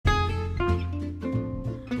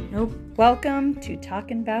Welcome to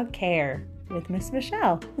Talking About Care with Miss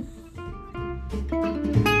Michelle.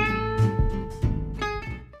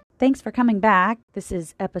 Thanks for coming back. This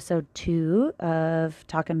is episode 2 of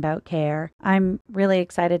Talking About Care. I'm really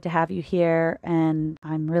excited to have you here, and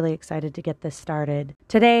I'm really excited to get this started.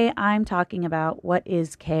 Today, I'm talking about what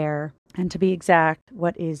is care, and to be exact,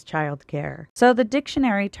 what is childcare. So the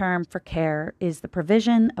dictionary term for care is the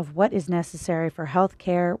provision of what is necessary for health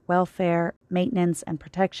care, welfare, maintenance, and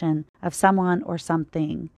protection of someone or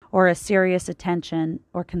something, or a serious attention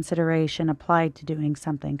or consideration applied to doing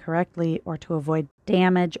something correctly or to avoid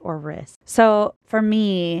damage or risk. So for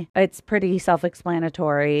me, it's pretty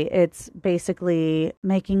self-explanatory. It's basically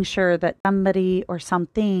making sure that somebody or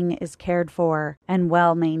something is cared for and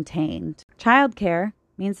well maintained. Childcare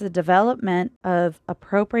means the development of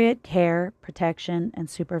appropriate care, protection, and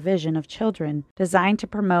supervision of children designed to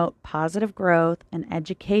promote positive growth and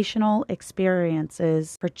educational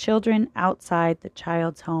experiences for children outside the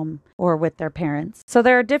child's home or with their parents. So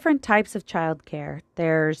there are different types of childcare.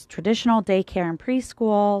 There's traditional daycare and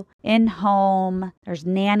preschool, in-home, there's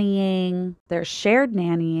nannying, there's shared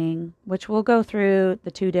nannying, which we'll go through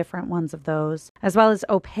the 2 different ones of those, as well as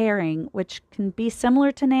au pairing, which can be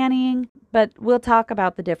similar to nannying, but we'll talk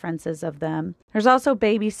about the differences of them. There's also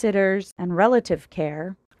babysitters and relative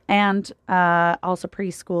care, and also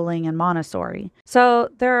preschooling and Montessori. So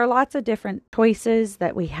there are lots of different choices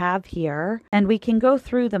that we have here, and we can go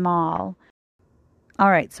through them all. All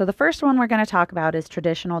right, so the first one we're going to talk about is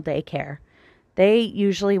traditional daycare. They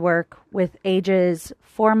usually work with ages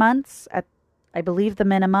 4 months at, I believe, the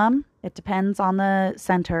minimum. It depends on the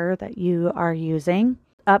center that you are using,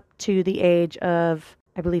 up to the age of,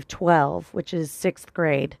 I believe, 12, which is 6th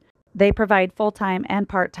grade. They provide full-time and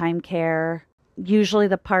part-time care. Usually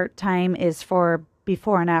the part-time is for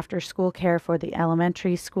before and after school care for the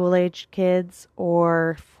elementary school-aged kids,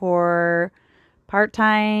 or for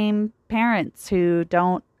part-time parents who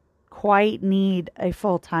don't quite need a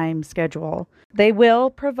full-time schedule. They will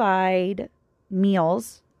provide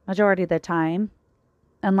meals majority of the time,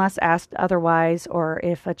 unless asked otherwise, or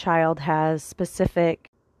if a child has specific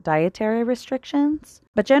dietary restrictions.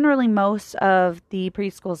 But generally, most of the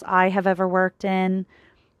preschools I have ever worked in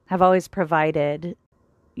have always provided.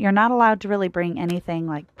 You're not allowed to really bring anything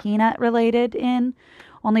like peanut related in,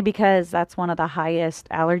 only because that's one of the highest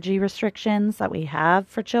allergy restrictions that we have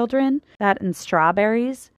for children. That and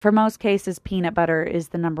strawberries. For most cases, peanut butter is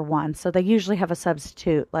the number one. So they usually have a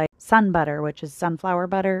substitute like sun butter, which is sunflower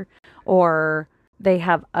butter, or they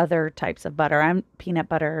have other types of butter. I'm peanut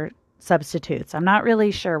butter substitutes. I'm not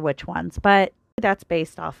really sure which ones, but that's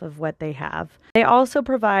based off of what they have. They also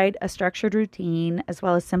provide a structured routine as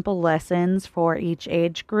well as simple lessons for each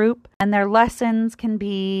age group. And their lessons can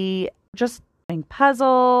be just doing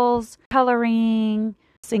puzzles, coloring,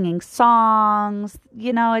 singing songs.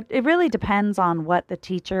 You know, it really depends on what the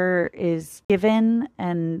teacher is given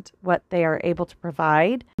and what they are able to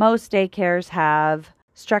provide. Most daycares have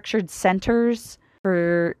structured centers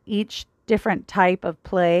for each different type of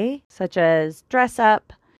play, such as dress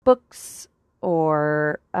up, books,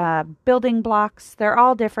 or building blocks. They're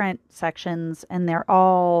all different sections, and they're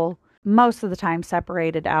all most of the time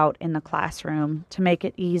separated out in the classroom to make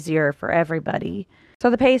it easier for everybody.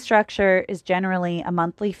 So the pay structure is generally a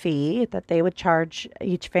monthly fee that they would charge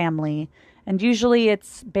each family, and usually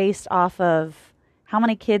it's based off of how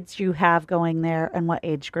many kids you have going there and what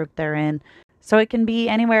age group they're in. So it can be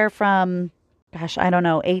anywhere from,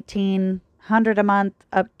 $1,800 a month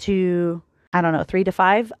up to, $3 to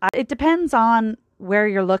 $5. It depends on where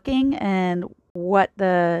you're looking and what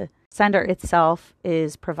the center itself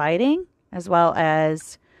is providing, as well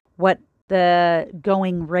as what the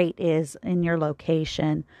going rate is in your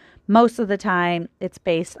location. Most of the time, it's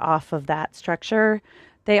based off of that structure.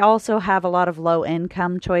 They also have a lot of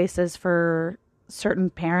low-income choices for certain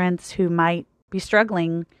parents who might be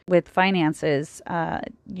struggling with finances.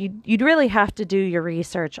 You'd really have to do your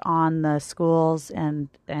research on the schools and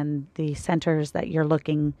the centers that you're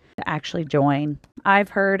looking to actually join. I've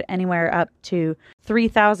heard anywhere up to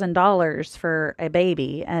 $3,000 for a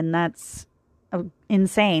baby, and that's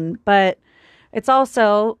insane. But it's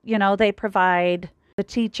also, they provide the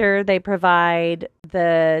teacher, they provide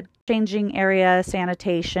the changing area,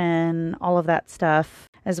 sanitation, all of that stuff,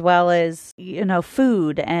 as well as,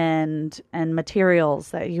 food and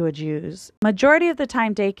materials that you would use. Majority of the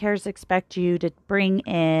time, daycares expect you to bring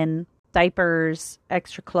in diapers,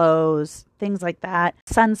 extra clothes, things like that.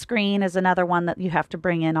 Sunscreen is another one that you have to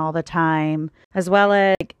bring in all the time, as well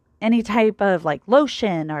as any type of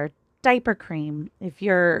lotion or diaper cream. If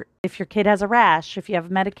your kid has a rash, if you have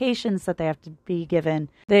medications that they have to be given,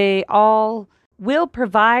 they all we'll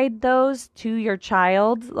provide those to your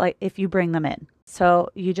child, like if you bring them in. So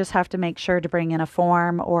you just have to make sure to bring in a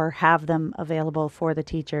form or have them available for the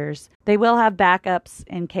teachers. They will have backups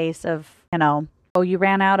in case of, oh, you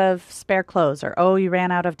ran out of spare clothes, or oh, you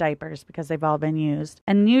ran out of diapers because they've all been used.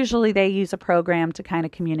 And usually they use a program to kind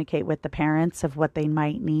of communicate with the parents of what they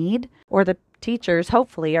might need, or the teachers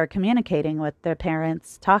hopefully are communicating with the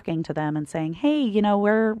parents, talking to them and saying, hey,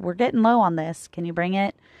 we're getting low on this. Can you bring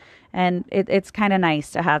it? And it's kind of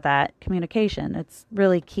nice to have that communication. It's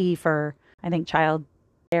really key for, I think, child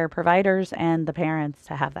care providers and the parents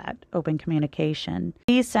to have that open communication.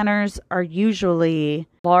 These centers are usually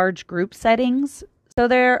large group settings. So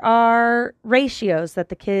there are ratios that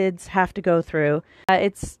the kids have to go through.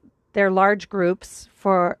 They're large groups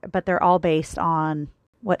but they're all based on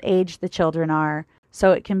what age the children are.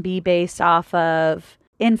 So it can be based off of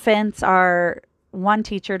infants are 1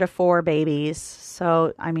 teacher to 4 babies.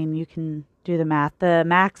 So, you can do the math. The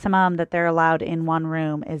maximum that they're allowed in one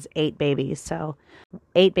room is 8 babies. So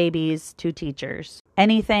 8 babies, 2 teachers.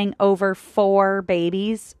 Anything over 4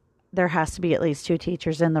 babies, there has to be at least 2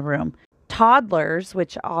 teachers in the room. Toddlers,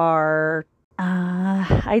 which are,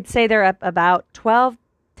 I'd say they're up about 12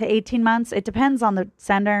 to 18 months. It depends on the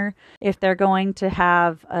center if they're going to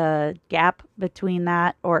have a gap between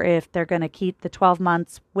that, or if they're going to keep the 12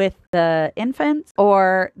 months with the infants,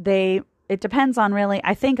 or it depends on really,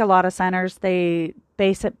 I think a lot of centers,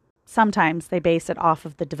 sometimes they base it off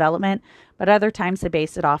of the development, but other times they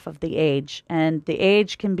base it off of the age. And the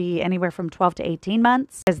age can be anywhere from 12 to 18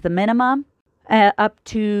 months as the minimum, up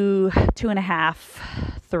to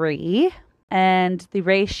 2.5, 3. And the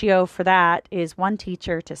ratio for that is 1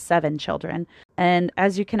 teacher to 7 children. And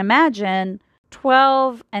as you can imagine,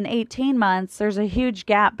 12 and 18 months, there's a huge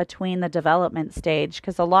gap between the development stage,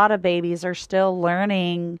 because a lot of babies are still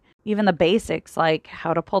learning even the basics, like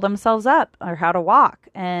how to pull themselves up or how to walk.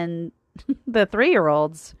 And the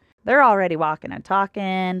 3-year-olds, they're already walking and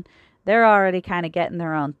talking. They're already kind of getting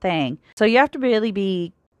their own thing. So you have to really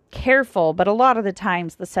be careful. But a lot of the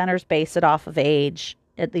times the centers base it off of age,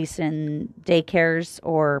 at least in daycares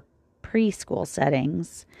or preschool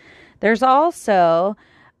settings. There's also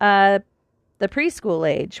the preschool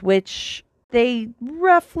age, which they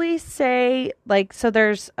roughly say, so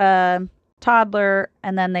there's a toddler,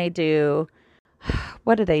 and then they do,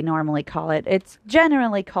 what do they normally call it? It's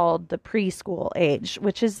generally called the preschool age,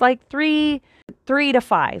 which is like 3 to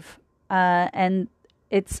 5. And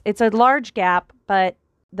it's a large gap, but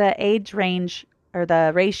the age range or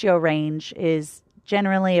the ratio range is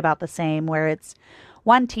generally about the same, where it's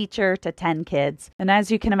 1 teacher to 10 kids. And as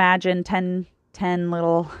you can imagine, 10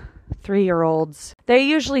 little 3-year-olds, they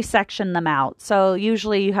usually section them out. So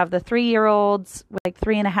usually you have the 3-year-olds, like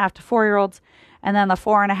 3.5 to 4-year-olds, and then the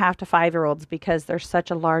 4.5 to 5-year-olds, because there's such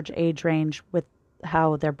a large age range with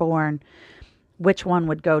how they're born, which one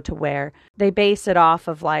would go to where. They base it off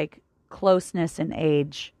of like closeness in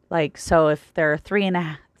age. So if they're 3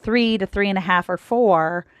 to 3.5 or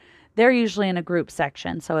 4, they're usually in a group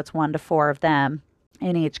section. So it's 1 to 4 of them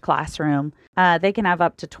in each classroom. They can have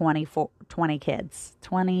up to 20 kids,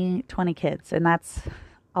 20 kids. And that's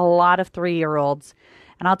a lot of 3-year-olds.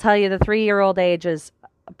 And I'll tell you, the 3-year-old age is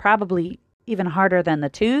probably even harder than the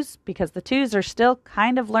 2s, because the 2s are still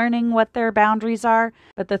kind of learning what their boundaries are.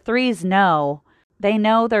 But the 3s know. They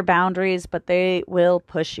know their boundaries, but they will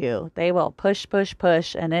push you. They will push,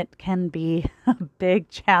 and it can be a big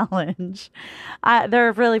challenge. They're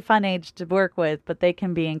a really fun age to work with, but they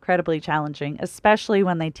can be incredibly challenging, especially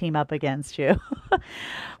when they team up against you.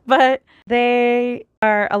 But they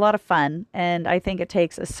are a lot of fun, and I think it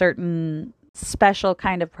takes a certain special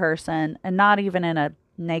kind of person, and not even in a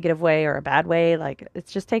negative way or a bad way. It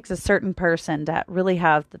just takes a certain person to really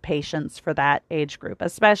have the patience for that age group,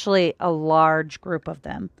 especially a large group of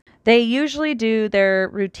them. They usually do their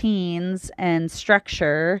routines and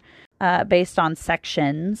structure based on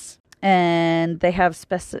sections, and they have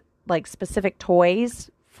specific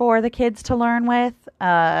toys for the kids to learn with.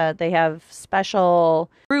 They have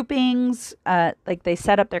special groupings, they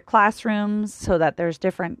set up their classrooms so that there's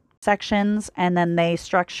different sections, and then they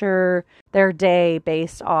structure their day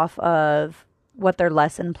based off of what their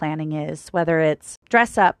lesson planning is, whether it's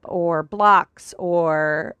dress up or blocks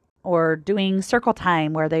or doing circle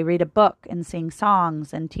time where they read a book and sing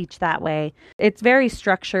songs and teach that way. It's very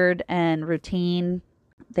structured and routine.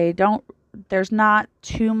 There's not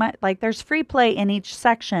too much, there's free play in each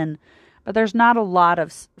section, but there's not a lot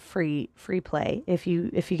of free play, if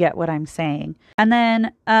you get what I'm saying. And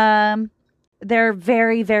then they're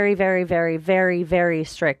very, very, very, very, very, very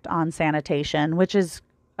strict on sanitation, which is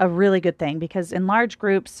a really good thing, because in large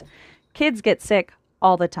groups, kids get sick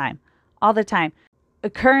all the time. all the time.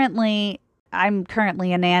 I'm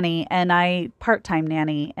currently a nanny, and I part-time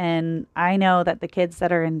nanny, and I know that the kids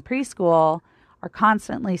that are in preschool are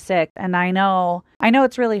constantly sick. And I know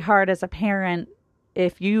it's really hard as a parent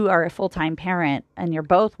if you are a full-time parent and you're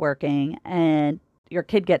both working and your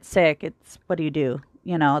kid gets sick. It's, what do you do?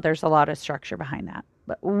 There's a lot of structure behind that.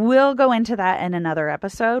 But we'll go into that in another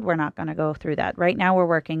episode. We're not going to go through that. Right now we're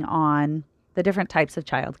working on the different types of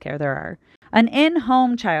childcare there are. An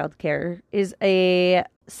in-home childcare is a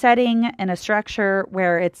setting and a structure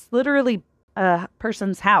where it's literally a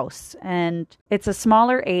person's house, and it's a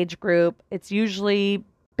smaller age group. It's usually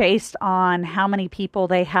based on how many people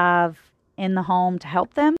they have in the home to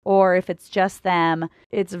help them, or if it's just them,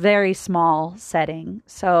 it's a very small setting.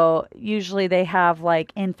 So usually they have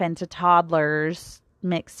like infant to toddlers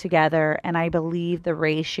mixed together, and I believe the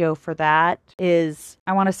ratio for that is,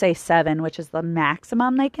 I want to say 7, which is the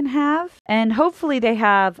maximum they can have. And hopefully they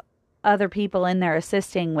have other people in there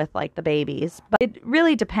assisting with like the babies, but it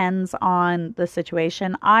really depends on the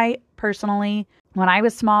situation. I personally, when I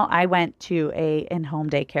was small, I went to a in-home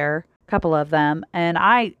daycare, a couple of them, and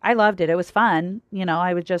I loved it. It was fun.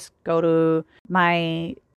 I would just go to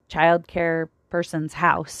my childcare person's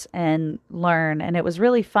house and learn, and it was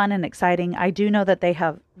really fun and exciting. I do know that they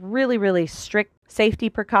have really, really strict safety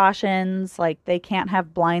precautions, like they can't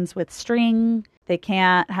have blinds with string, they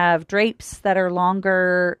can't have drapes that are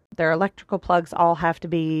longer, their electrical plugs all have to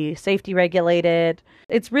be safety regulated.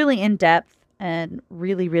 It's really in-depth and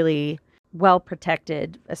really, really well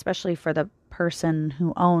protected, especially for the person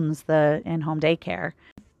who owns the in-home daycare.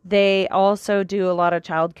 They also do a lot of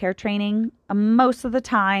childcare training. Most of the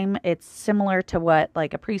time, it's similar to what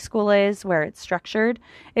like a preschool is, where it's structured.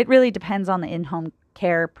 It really depends on the in-home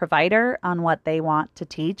care provider on what they want to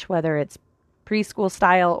teach, whether it's preschool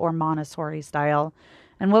style or Montessori style.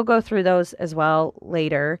 And we'll go through those as well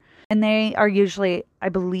later. And they are usually, I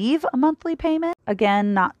believe, a monthly payment.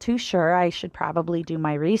 Again, not too sure. I should probably do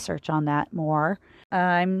my research on that more.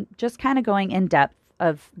 I'm just kind of going in depth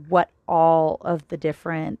of what all of the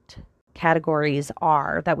different categories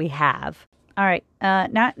are that we have. All right.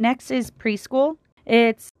 Next is preschool.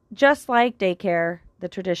 It's just like daycare, the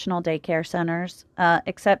traditional daycare centers,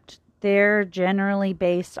 except they're generally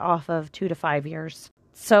based off of 2 to 5 years.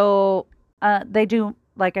 So they do,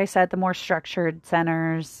 like I said, the more structured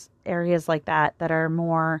centers, areas like that are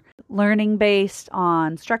more learning based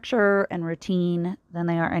on structure and routine than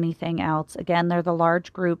they are anything else. Again, they're the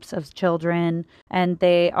large groups of children, and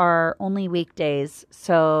they are only weekdays.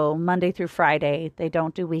 So Monday through Friday, they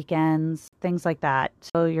don't do weekends, things like that.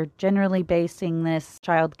 So you're generally basing this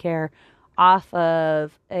childcare off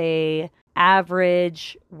of a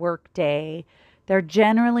average work day. They're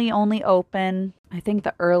generally only open, I think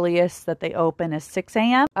the earliest that they open is 6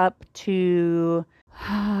 a.m. up to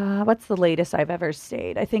what's the latest I've ever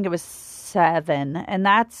stayed? I think it was 7. And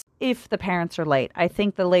that's if the parents are late. I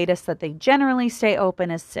think the latest that they generally stay open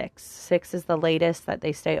is 6. 6 is the latest that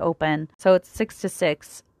they stay open. So it's 6 to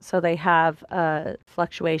 6. So they have a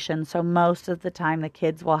fluctuation. So most of the time the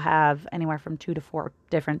kids will have anywhere from 2 to 4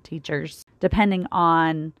 different teachers, depending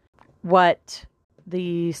on what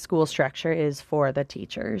the school structure is for the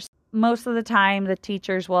teachers. Most of the time the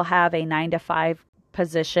teachers will have a 9 to 5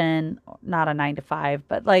 position, not a 9 to 5,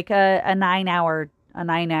 but like a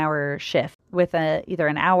 9-hour shift with either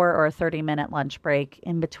an hour or a 30-minute lunch break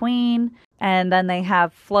in between. And then they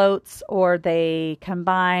have floats, or they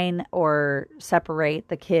combine or separate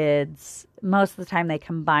the kids. Most of the time they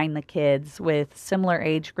combine the kids with similar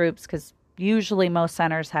age groups, because usually most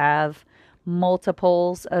centers have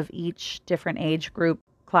multiples of each different age group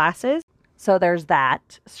classes. So there's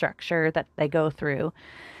that structure that they go through.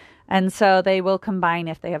 And so they will combine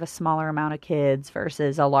if they have a smaller amount of kids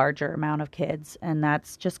versus a larger amount of kids. And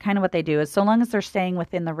that's just kind of what they do. Is so long as they're staying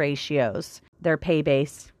within the ratios, their pay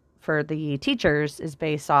base for the teachers is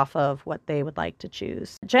based off of what they would like to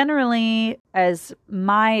choose. Generally, as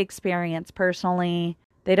my experience personally,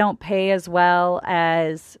 they don't pay as well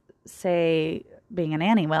as, say, being a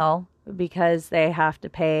nanny will, because they have to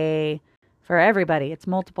pay for everybody. It's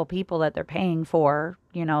multiple people that they're paying for,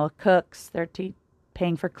 cooks, they're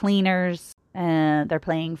paying for cleaners, and they're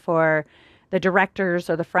paying for the directors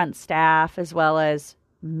or the front staff, as well as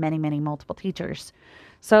many, many multiple teachers.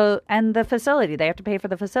 So, and the facility, they have to pay for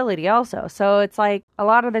the facility also. So it's like a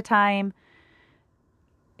lot of the time,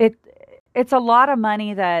 it's a lot of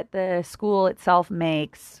money that the school itself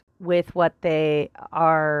makes with what they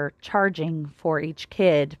are charging for each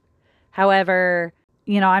kid. However,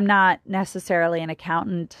 I'm not necessarily an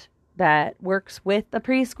accountant that works with the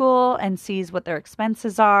preschool and sees what their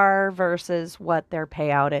expenses are versus what their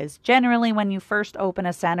payout is. Generally, when you first open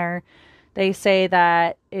a center, they say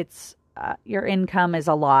that it's your income is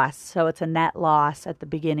a loss. So it's a net loss at the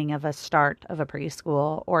beginning of a start of a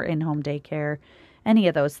preschool or in-home daycare, any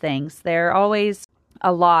of those things. They're always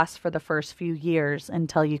a loss for the first few years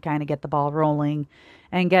until you kind of get the ball rolling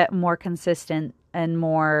and get more consistent and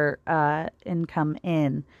more income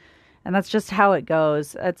in. And that's just how it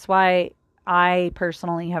goes. That's why I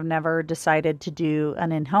personally have never decided to do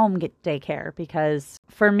an in-home daycare, because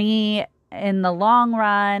for me, in the long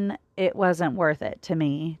run, it wasn't worth it to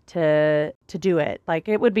me to do it. Like,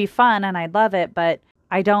 it would be fun and I'd love it, but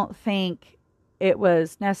I don't think it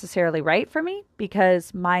was necessarily right for me,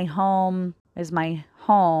 because my home is my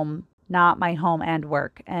home, not my home and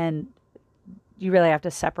work. And you really have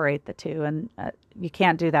to separate the two. And you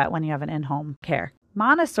can't do that when you have an in-home care.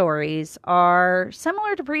 Montessori's are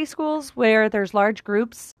similar to preschools, where there's large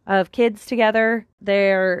groups of kids together.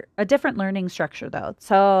 They're a different learning structure, though.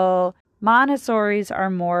 So Montessori's are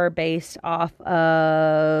more based off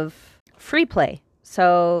of free play.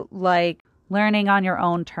 So like learning on your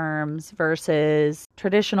own terms versus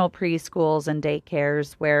traditional preschools and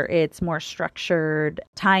daycares, where it's more structured,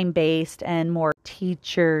 time-based, and more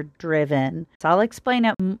teacher-driven. So I'll explain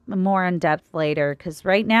it more in depth later, because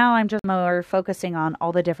right now I'm just more focusing on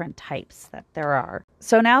all the different types that there are.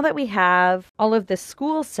 So now that we have all of the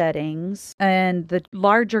school settings and the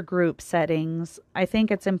larger group settings, I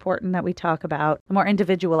think it's important that we talk about the more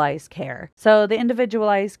individualized care. So the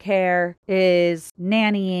individualized care is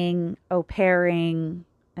nannying, au pairing,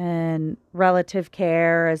 and relative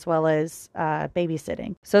care, as well as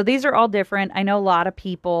babysitting. So these are all different. I know a lot of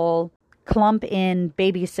people clump in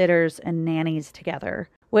babysitters and nannies together,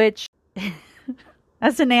 which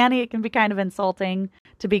as a nanny, it can be kind of insulting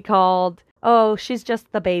to be called, oh, she's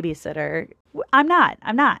just the babysitter. I'm not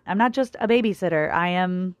just a babysitter. I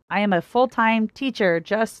am a full-time teacher,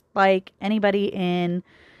 just like anybody in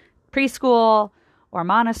preschool or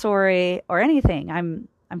Montessori or anything. I'm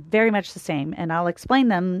very much the same, and I'll explain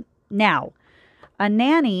them now. A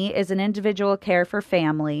nanny is an individual care for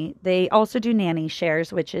family. They also do nanny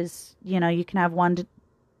shares, which is, you can have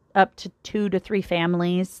up to 2 to 3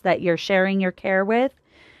 families that you're sharing your care with.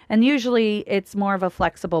 And usually it's more of a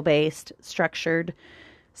flexible-based, structured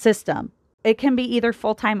system. It can be either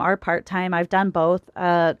full-time or part-time. I've done both.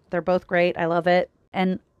 They're both great. I love it.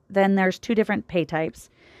 And then there's 2 different pay types.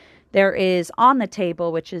 There is on the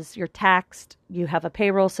table, which is you're taxed. You have a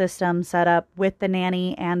payroll system set up with the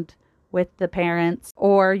nanny and with the parents.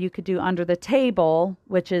 Or you could do under the table,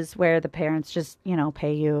 which is where the parents just,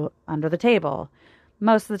 pay you under the table.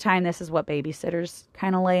 Most of the time, this is what babysitters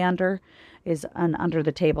kind of lay under, is an under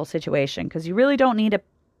the table situation, because you really don't need a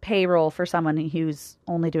payroll for someone who's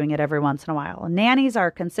only doing it every once in a while. And nannies are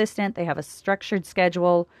consistent. They have a structured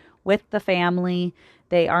schedule with the family.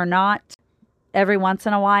 They are not every once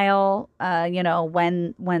in a while,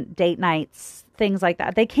 when date nights, things like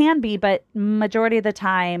that. They can be, but majority of the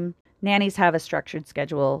time, nannies have a structured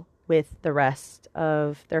schedule with the rest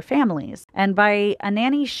of their families. And by a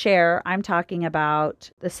nanny share, I'm talking about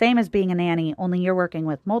the same as being a nanny, only you're working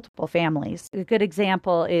with multiple families. A good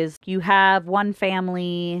example is you have one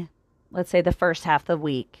family, let's say the first half of the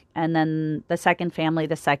week, and then the second family,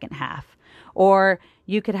 the second half. Or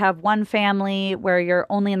you could have one family where you're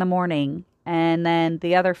only in the morning, and then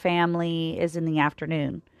the other family is in the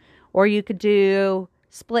afternoon. Or you could do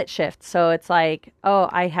split shifts. So it's like, oh,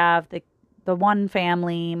 I have the one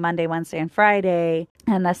family Monday, Wednesday, and Friday,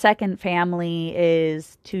 and the second family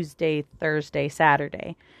is Tuesday, Thursday,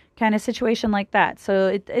 Saturday, kind of situation like that. So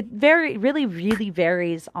it really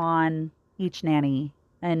varies on each nanny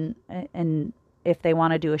and if they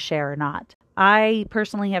want to do a share or not. I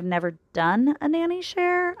personally have never done a nanny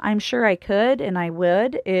share. I'm sure I could, and I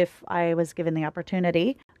would if I was given the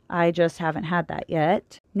opportunity. I just haven't had that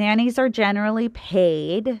yet. Nannies are generally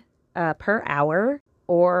paid per hour,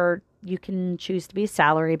 or you can choose to be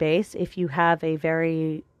salary-based if you have a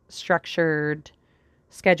very structured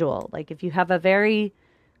schedule. Like if you have a very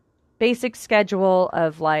basic schedule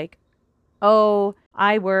of like, oh,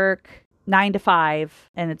 I work 9 to 5,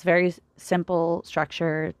 and it's very simple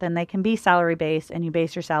structure, then they can be salary-based, and you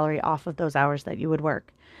base your salary off of those hours that you would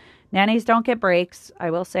work. Nannies don't get breaks. I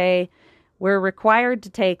will say we're required to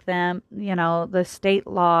take them. The state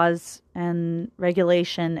laws and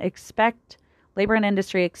regulation labor and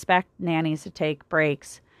industry expect nannies to take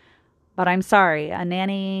breaks. But I'm sorry, a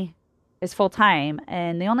nanny is full-time,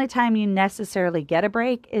 and the only time you necessarily get a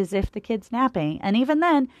break is if the kid's napping. And even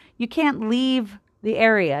then, you can't leave the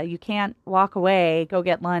area. You can't walk away, go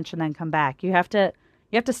get lunch, and then come back. You have to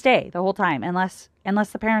You have to stay the whole time unless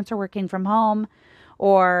the parents are working from home,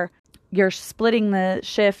 or you're splitting the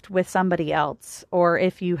shift with somebody else, or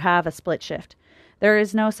if you have a split shift. There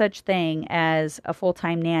is no such thing as a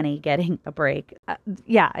full-time nanny getting a break.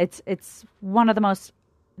 It's one of the most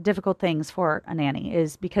difficult things for a nanny,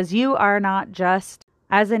 is because you are not just,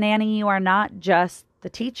 as a nanny, you are not just the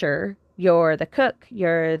teacher. You're the cook,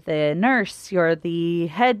 you're the nurse, you're the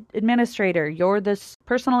head administrator, you're the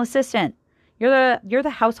personal assistant. You're the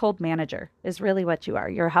household manager is really what you are.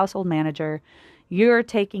 You're a household manager. You're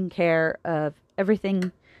taking care of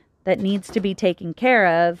everything that needs to be taken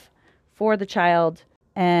care of for the child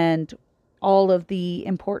and all of the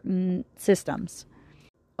important systems.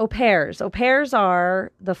 Au pairs. Au pairs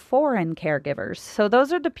are the foreign caregivers. So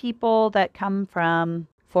those are the people that come from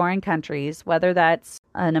foreign countries, whether that's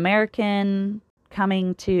an American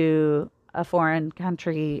coming to a foreign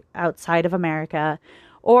country outside of America,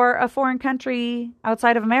 or a foreign country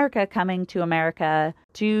outside of America coming to America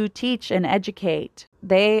to teach and educate.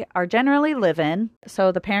 They are generally live-in,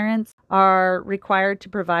 so the parents are required to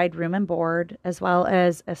provide room and board, as well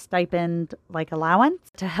as a stipend like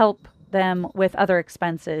allowance to help them with other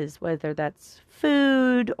expenses, whether that's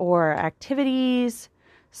food or activities.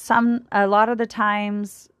 A lot of the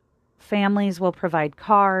times families will provide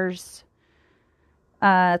cars,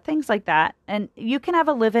 things like that. And you can have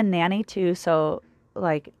a live-in nanny too, so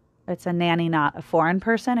like it's a nanny, not a foreign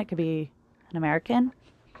person. It could be an American,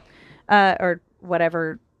 or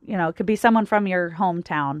whatever, it could be someone from your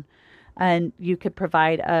hometown, and you could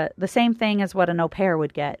provide the same thing as what an au pair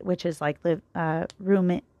would get, which is like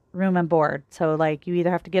room and board. So like you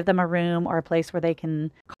either have to give them a room or a place where they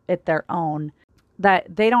can it their own,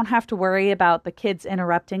 that they don't have to worry about the kids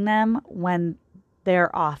interrupting them when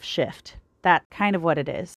they're off shift. That's kind of what it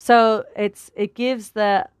is. So it gives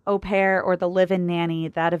the au pair or the live-in nanny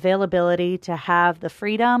that availability to have the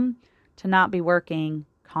freedom to not be working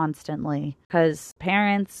constantly. Because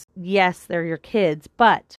parents, yes, they're your kids,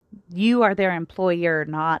 but you are their employer,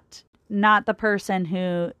 not the person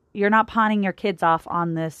who, you're not pawning your kids off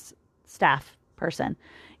on this staff person.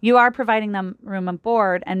 You are providing them room and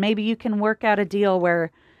board, and maybe you can work out a deal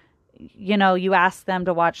where you ask them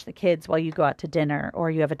to watch the kids while you go out to dinner, or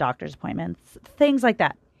you have a doctor's appointment, things like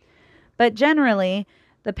that. But generally,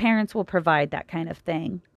 the parents will provide that kind of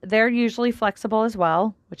thing. They're usually flexible as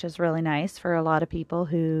well, which is really nice for a lot of people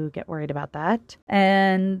who get worried about that.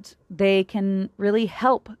 And they can really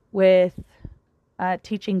help with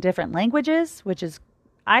teaching different languages, which is,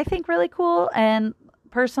 I think, really cool. And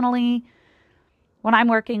personally, when I'm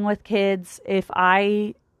working with kids, if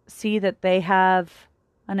I see that they have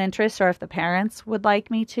an interest, or if the parents would like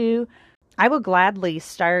me to, I will gladly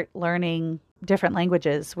start learning different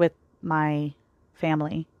languages with my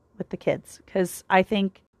family, with the kids, because I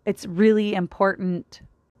think it's really important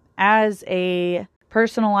as a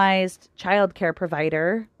personalized childcare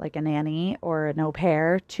provider, like a nanny or an au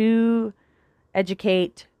pair, to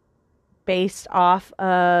educate based off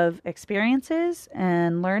of experiences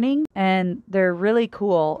and learning. And they're really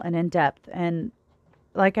cool and in-depth. And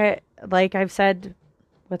like I've said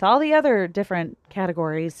with all the other different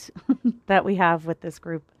categories that we have with this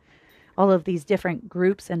group, all of these different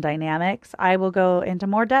groups and dynamics, I will go into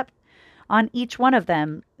more depth on each one of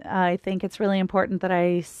them. I think it's really important that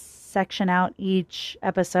I section out each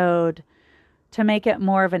episode to make it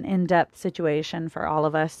more of an in-depth situation for all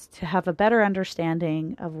of us to have a better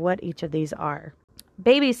understanding of what each of these are.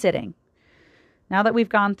 Babysitting. Now that we've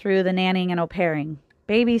gone through the nannying and au pairing,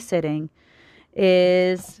 babysitting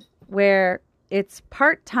is where it's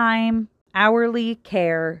part-time, hourly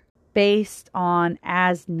care based on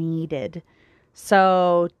as needed.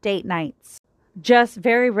 So date nights, just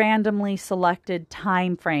very randomly selected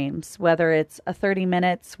time frames, whether it's a 30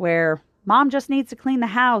 minutes where mom just needs to clean the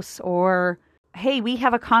house, or hey, we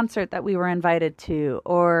have a concert that we were invited to,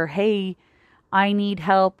 or hey, I need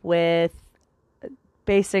help with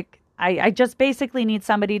I just basically need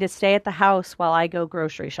somebody to stay at the house while I go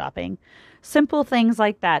grocery shopping. Simple things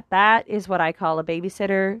like that. That is what I call a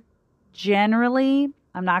babysitter. Generally,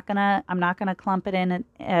 I'm not gonna clump it in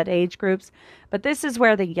at age groups, but this is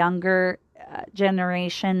where the younger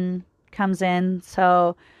generation comes in.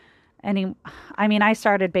 So, I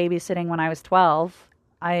started babysitting when I was 12.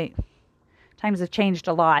 Times have changed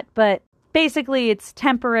a lot, but basically it's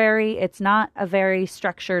temporary. It's not a very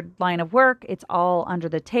structured line of work. It's all under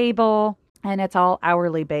the table, and it's all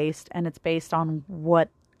hourly based, and it's based on what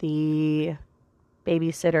the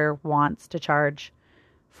babysitter wants to charge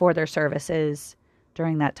for their services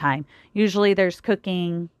during that time. Usually there's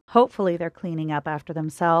cooking. Hopefully they're cleaning up after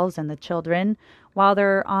themselves and the children while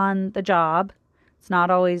they're on the job. It's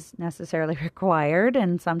not always necessarily required.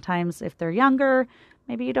 And sometimes if they're younger,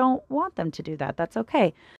 maybe you don't want them to do that. That's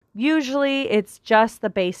okay. Usually it's just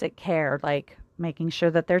the basic care, like making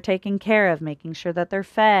sure that they're taken care of, making sure that they're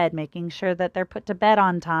fed, making sure that they're put to bed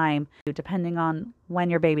on time, depending on when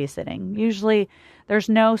you're babysitting. Usually there's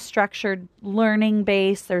no structured learning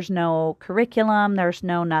base, there's no curriculum, there's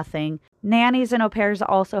no nothing. Nannies and au pairs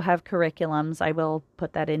also have curriculums. I will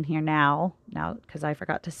put that in here now because I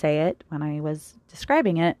forgot to say it when I was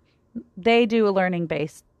describing it. They do a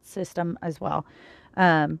learning-based system as well.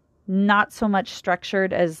 Not so much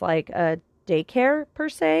structured as like a daycare per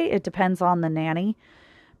se. It depends on the nanny,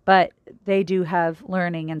 but they do have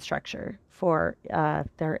learning and structure for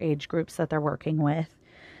their age groups that they're working with.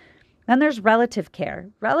 Then there's relative care.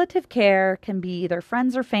 Relative care can be either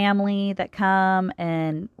friends or family that come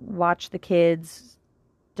and watch the kids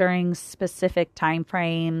during specific time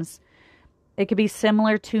frames. It could be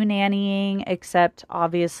similar to nannying, except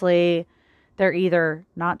obviously they're either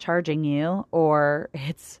not charging you or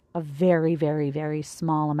it's a very, very, very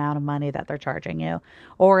small amount of money that they're charging you.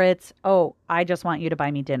 Or it's, oh, I just want you to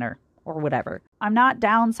buy me dinner or whatever. I'm not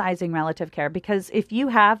downsizing relative care because if you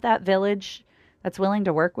have that village that's willing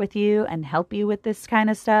to work with you and help you with this kind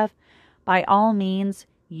of stuff, by all means,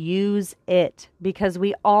 use it because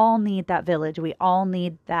we all need that village. We all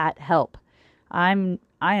need that help. I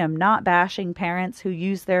am not bashing parents who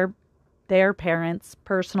use their parents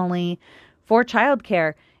personally for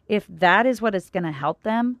childcare. If that is what is going to help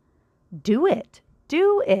them, do it.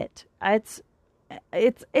 Do it. It's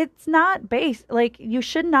not based, like, you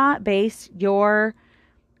should not base your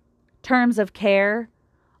terms of care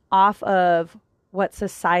off of what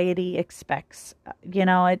society expects. You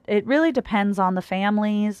know, it really depends on the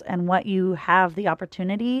families and what you have the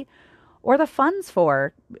opportunity or the funds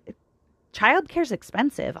for. Childcare is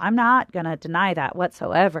expensive. I'm not going to deny that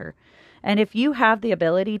whatsoever. And if you have the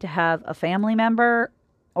ability to have a family member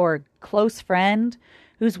or close friend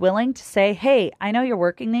who's willing to say, hey, I know you're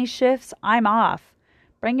working these shifts, I'm off.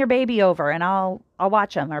 Bring your baby over and I'll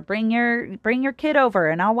watch them, or bring your kid over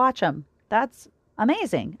and I'll watch them. That's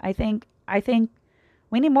amazing. I think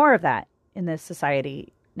we need more of that in this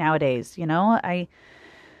society nowadays. You know, I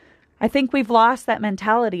think we've lost that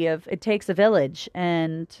mentality of it takes a village,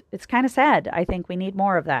 and it's kind of sad. I think we need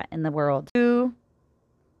more of that in the world.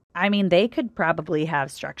 I mean, they could probably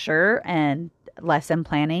have structure and lesson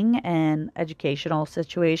planning and educational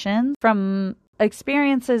situations. From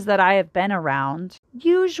experiences that I have been around,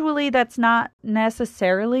 usually that's not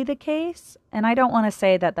necessarily the case. And I don't want to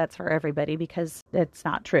say that that's for everybody because it's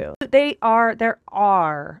not true. There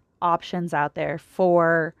are options out there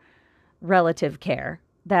for relative care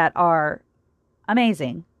that are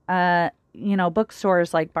amazing.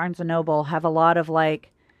 Bookstores like Barnes & Noble have a lot of like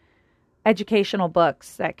educational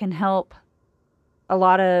books that can help a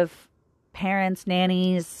lot of parents,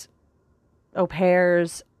 nannies, au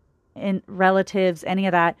pairs, and relatives, any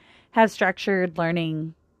of that, have structured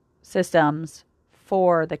learning systems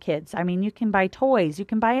for the kids. I mean, you can buy toys, you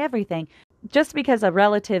can buy everything. Just because a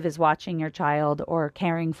relative is watching your child or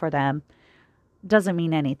caring for them doesn't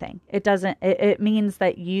mean anything. It means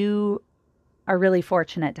that you are really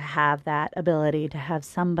fortunate to have that ability to have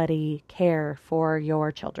somebody care for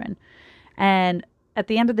your children. And at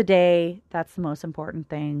the end of the day, that's the most important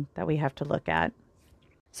thing that we have to look at.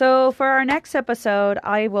 So for our next episode,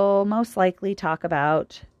 I will most likely talk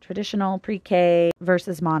about traditional pre-K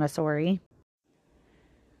versus Montessori.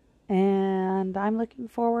 And I'm looking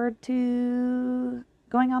forward to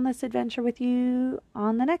going on this adventure with you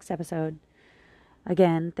on the next episode.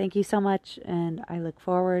 Again, thank you so much, and I look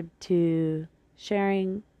forward to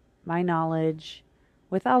sharing my knowledge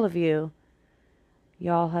with all of you.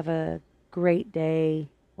 Y'all have a great day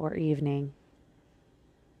or evening.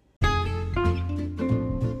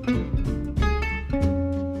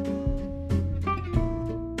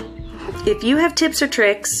 If you have tips or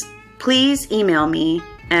tricks, please email me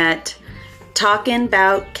at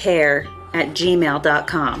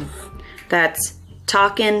talkinboutcare@gmail.com. That's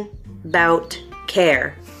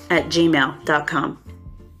talkinboutcare@gmail.com.